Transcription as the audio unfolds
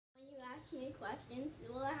Any questions?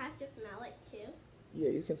 Will I have to smell it too? Yeah,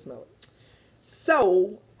 you can smell it.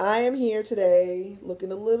 So, I am here today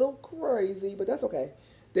looking a little crazy, but that's okay.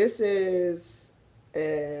 This is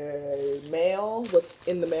a mail, what's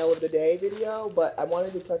in the mail of the day video, but I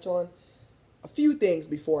wanted to touch on a few things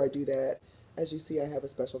before I do that. As you see, I have a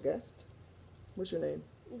special guest. What's your name?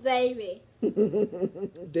 Xavy.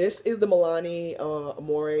 This is the Milani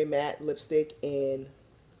Amore matte lipstick in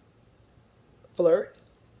Flirt.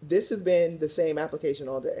 This has been the same application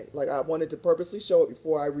all day. Like, I wanted to purposely show it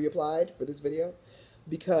before I reapplied for this video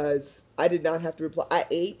because I did not have to reply. I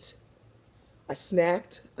ate, I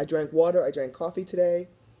snacked, I drank water, I drank coffee today.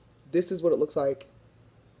 This is what it looks like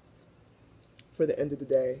for the end of the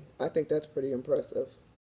day. I think that's pretty impressive.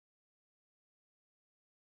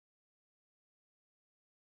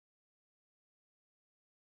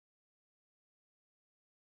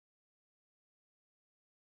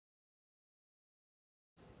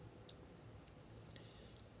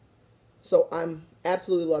 So I'm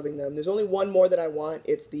absolutely loving them. There's only one more that I want.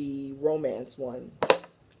 It's the romance one.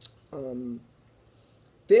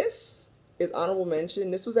 This is honorable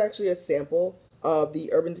mention. This was actually a sample of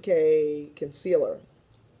the Urban Decay concealer.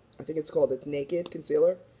 I think it's called a Naked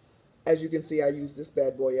concealer. As you can see, I used this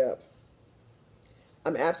bad boy up.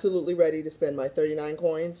 I'm absolutely ready to spend my 39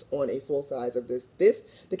 coins on a full size of this.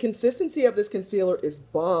 The consistency of this concealer is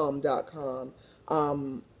bomb.com.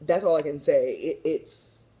 That's all I can say. It's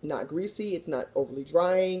not greasy. It's not overly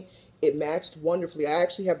drying. It matched wonderfully. I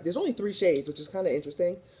actually have, there's only 3 shades, which is kind of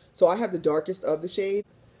interesting. So I have the darkest of the shades.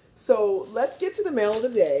 So let's get to the mail of the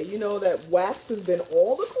day. You know that wax has been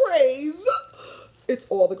all the craze. It's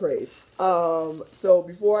all the craze. So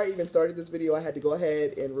before I even started this video, I had to go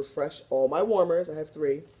ahead and refresh all my warmers. I have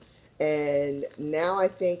 3. And now I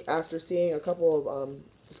think after seeing a couple of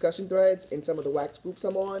discussion threads in some of the wax groups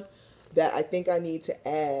I'm on, that I think I need to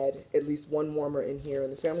add at least 1 warmer in here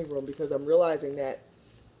in the family room because I'm realizing that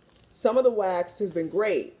some of the wax has been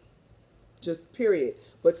great, just period.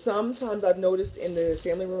 But sometimes I've noticed in the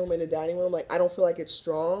family room and the dining room, like I don't feel like it's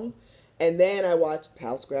strong. And then I watched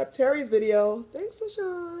Pal Scrap Terry's video, thanks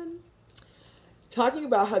LaShawn, talking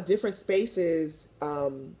about how different spaces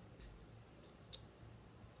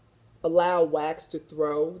allow wax to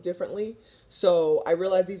throw differently. So I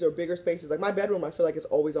realized these are bigger spaces. Like my bedroom, I feel like it's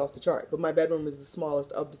always off the chart. But my bedroom is the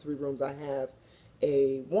smallest of the 3 rooms I have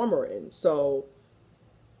a warmer in. So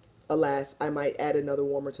alas, I might add another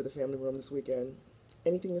warmer to the family room this weekend.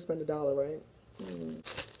 Anything to spend $1, right?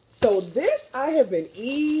 So this I have been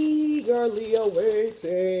eagerly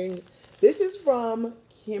awaiting. This is from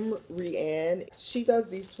Kimrie Ann. She does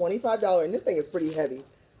these $25, and this thing is pretty heavy.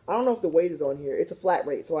 I don't know if the weight is on here. It's a flat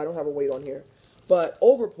rate, so I don't have a weight on here. But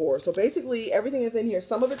overpour. So basically everything is in here.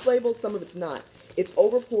 Some of it's labeled, some of it's not. It's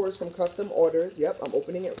overpours from custom orders. Yep, I'm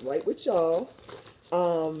opening it right with y'all.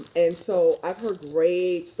 And so I've heard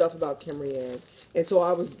great stuff about Kimrie Ann. And so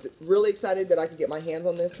I was really excited that I could get my hands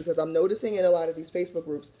on this because I'm noticing in a lot of these Facebook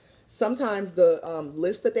groups, sometimes the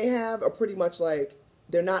lists that they have are pretty much like,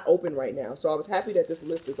 they're not open right now. So I was happy that this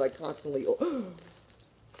list is like constantly open.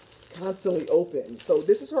 So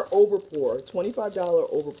this is her overpour,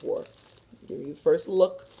 $25 overpour. Give you the first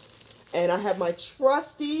look. And I have my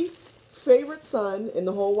trusty favorite son in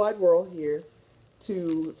the whole wide world here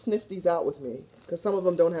to sniff these out with me. Because some of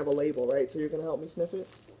them don't have a label, right? So you're going to help me sniff it?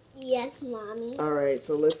 Yes, Mommy. All right,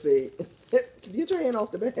 so let's see. Get your hand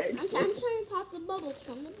off the bag. I'm trying to pop the bubbles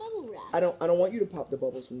from the bubble wrap. I don't want you to pop the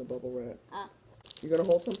bubbles from the bubble wrap. You're going to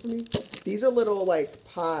hold some for me? These are little, like,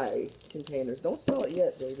 pie containers. Don't smell it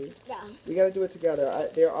yet, baby. Yeah. We got to do it together.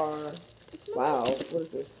 There are, wow, what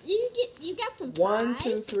is this? You got some 1,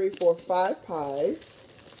 2, 3, 4, 5 pies.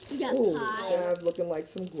 You got Ooh, pie. we have looking like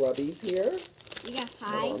some grubbies here. You got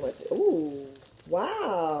pie. Let's see. Ooh,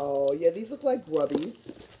 wow. Yeah, these look like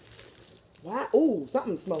grubbies. Wow. Ooh,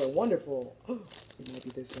 something smelling wonderful. Oh, it might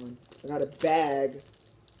be this one. I got a bag.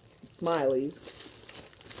 Smileys.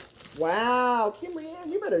 Wow, Kimrie Ann,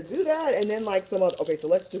 you better do that. And then like some other. Okay, so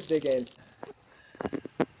let's just dig in.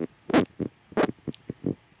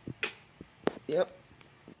 Yep.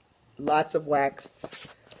 Lots of wax.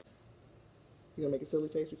 You gonna make a silly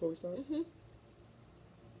face before we start? Mm-hmm.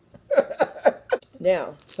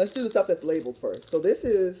 Now, let's do the stuff that's labeled first. So this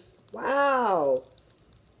is, wow.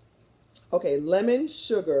 Okay, lemon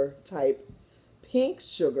sugar type, pink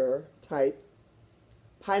sugar type,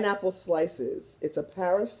 pineapple slices. It's a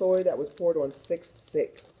parasoy that was poured on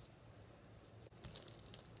 6/6.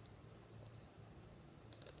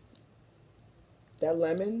 That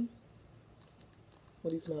lemon,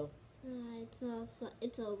 what do you smell? It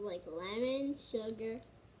smells like lemon, sugar,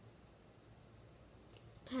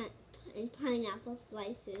 and pineapple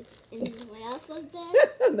slices. And what else was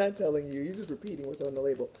there? I'm not telling you. You're just repeating what's on the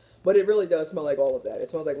label. But it really does smell like all of that. It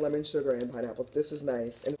smells like lemon, sugar, and pineapple. This is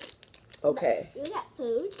nice. And okay. You got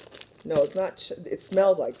food? No, it's not. It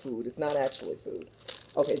smells like food. It's not actually food.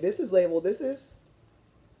 Okay, this is labeled. This is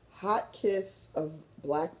Hot Kiss of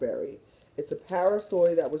Blackberry. It's a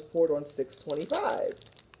Parasoy that was poured on 625.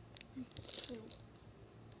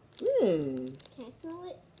 Can I smell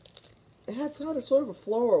it? It has sort of a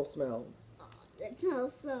floral smell. Oh, that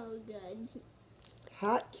smells so good.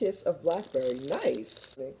 Hot Kiss of Blackberry.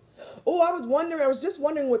 Nice. Oh, I was just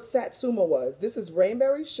wondering what Satsuma was. This is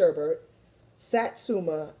Rainberry Sherbet,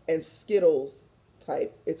 Satsuma, and Skittles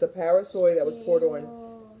type. It's a Parasoy that was poured on.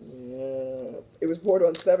 Yeah. It was poured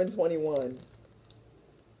on 721.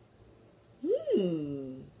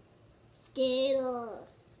 Skittles.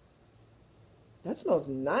 That smells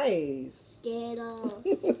nice. Skittles.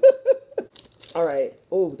 All right.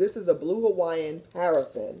 Oh, this is a Blue Hawaiian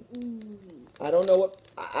Paraffin. I don't know what.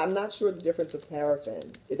 I'm not sure the difference of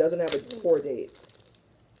paraffin. It doesn't have a pour date.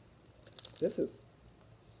 This is.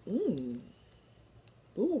 Blue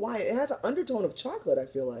Hawaiian. It has an undertone of chocolate, I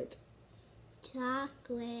feel like.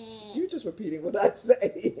 Chocolate. You're just repeating what I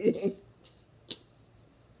say.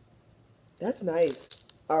 That's nice.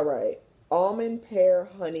 All right. Almond pear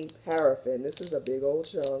honey paraffin. This is a big old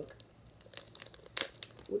chunk.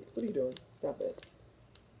 What are you doing? Stop it.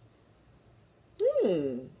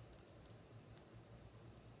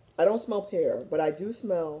 I don't smell pear, but I do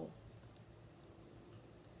smell.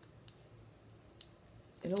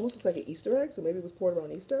 It almost looks like an Easter egg, so maybe it was poured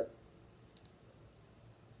around Easter.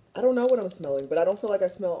 I don't know what I'm smelling, but I don't feel like I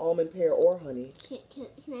smell almond pear or honey. Can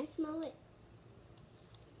I smell it?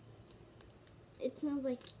 It smells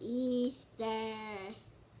like Easter.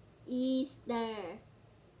 Easter.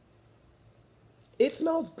 It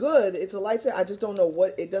smells good. It's a light scent. I just don't know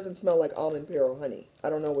what. It doesn't smell like almond pear or honey. I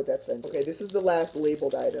don't know what that scent. Okay, this is the last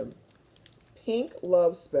labeled item. Pink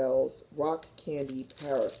Love Spells Rock Candy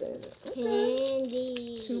Paraffin. Okay.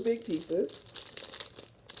 Candy. 2 big pieces.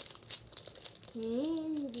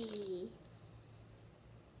 Candy.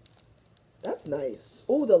 That's nice.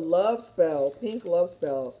 Oh, the Love Spell. Pink Love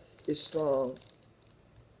Spell is strong.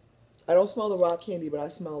 I don't smell the rock candy, but I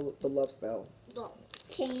smell the Love Spell. Well,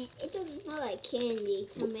 it doesn't smell like candy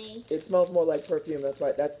to me. It smells more like perfume. That's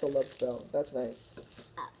right. That's the Love Spell. That's nice.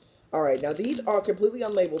 All right. Now, these are completely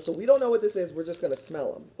unlabeled, so we don't know what this is. We're just going to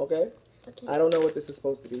smell them, okay? Okay. I don't know what this is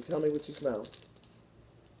supposed to be. Tell me what you smell.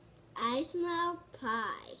 I smell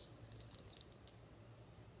pie.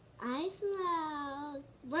 I smell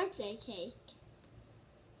birthday cake.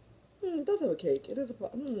 It does have a cake. It is a pie.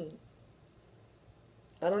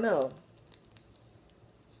 I don't know.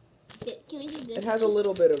 Can we do this? It has a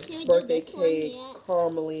little bit of birthday this one cake, yet?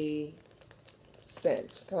 caramely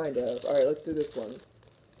scent, kind of. All right, let's do this one.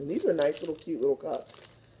 And these are nice little, cute little cups.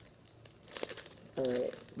 All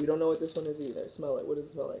right. We don't know what this one is either. Smell it. What does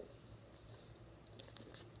it smell like?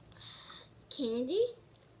 Candy?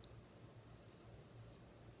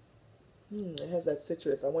 It has that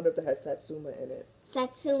citrus. I wonder if it has satsuma in it.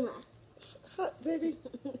 Satsuma. Hot, Xavy.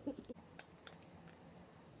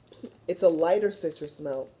 It's a lighter citrus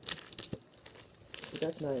smell.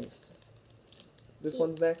 That's nice. This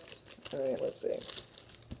one's next? All right, let's see.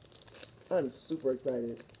 I'm super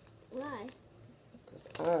excited. Why? Because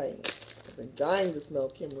I have been dying to smell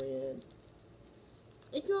Kimrie Ann.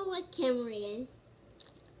 It smells like Kimrie Ann.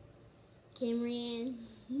 Kimrie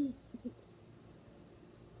Ann.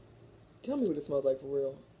 Tell me what it smells like for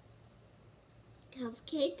real.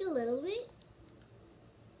 Cupcake a little bit.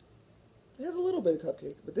 It has a little bit of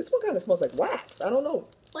cupcake, but this one kind of smells like wax. I don't know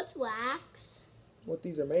What's wax? what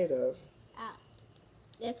these are made of. Ah,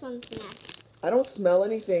 this one's next. I don't smell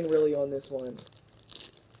anything really on this one.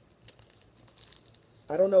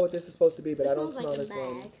 I don't know what this is supposed to be, but I don't smell this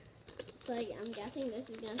one. It's like, I'm guessing this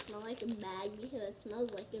is going to smell like a bag because it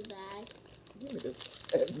smells like a bag. Give me this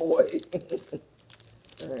bad boy.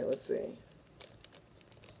 All right, let's see.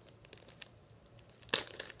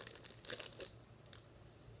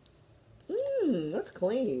 That's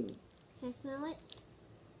clean. Can I smell it?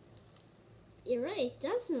 You're right, it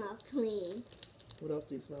does smell clean. What else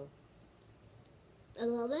do you smell? A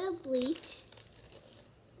little bit of bleach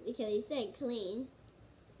because you said clean.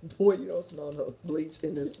 Boy, you don't smell no bleach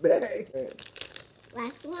in this bag. All right.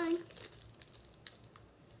 Last one.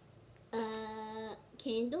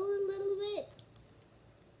 Candle a little bit.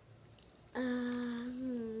 A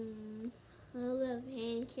little bit of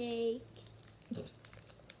pancake.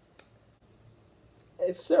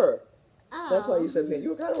 It's syrup. Oh. That's why you said pancake. You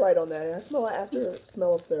were kind of right on that. I smell it after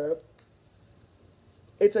smell of syrup.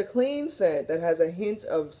 It's a clean scent that has a hint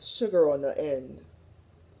of sugar on the end.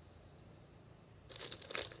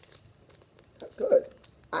 That's good.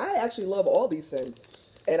 I actually love all these scents.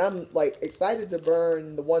 And I'm like excited to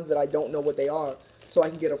burn the ones that I don't know what they are, so I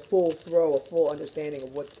can get a full throw, a full understanding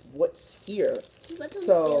of what's here. Put some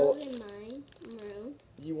So, Skittles in my room.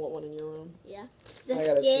 You want one in your room? Yeah. I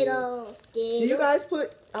gotta Skittles. Do you guys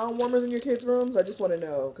put warmers in your kids' rooms? I just want to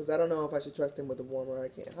know, because I don't know if I should trust him with a warmer. I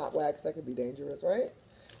can't. Hot wax, that could be dangerous, right?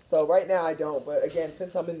 So right now I don't, but again,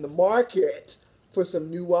 since I'm in the market for some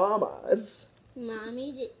new warmers.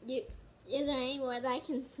 Mommy, is there any more that I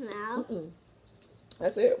can smell?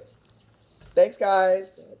 That's it. Thanks, guys.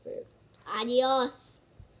 That's it. Adios.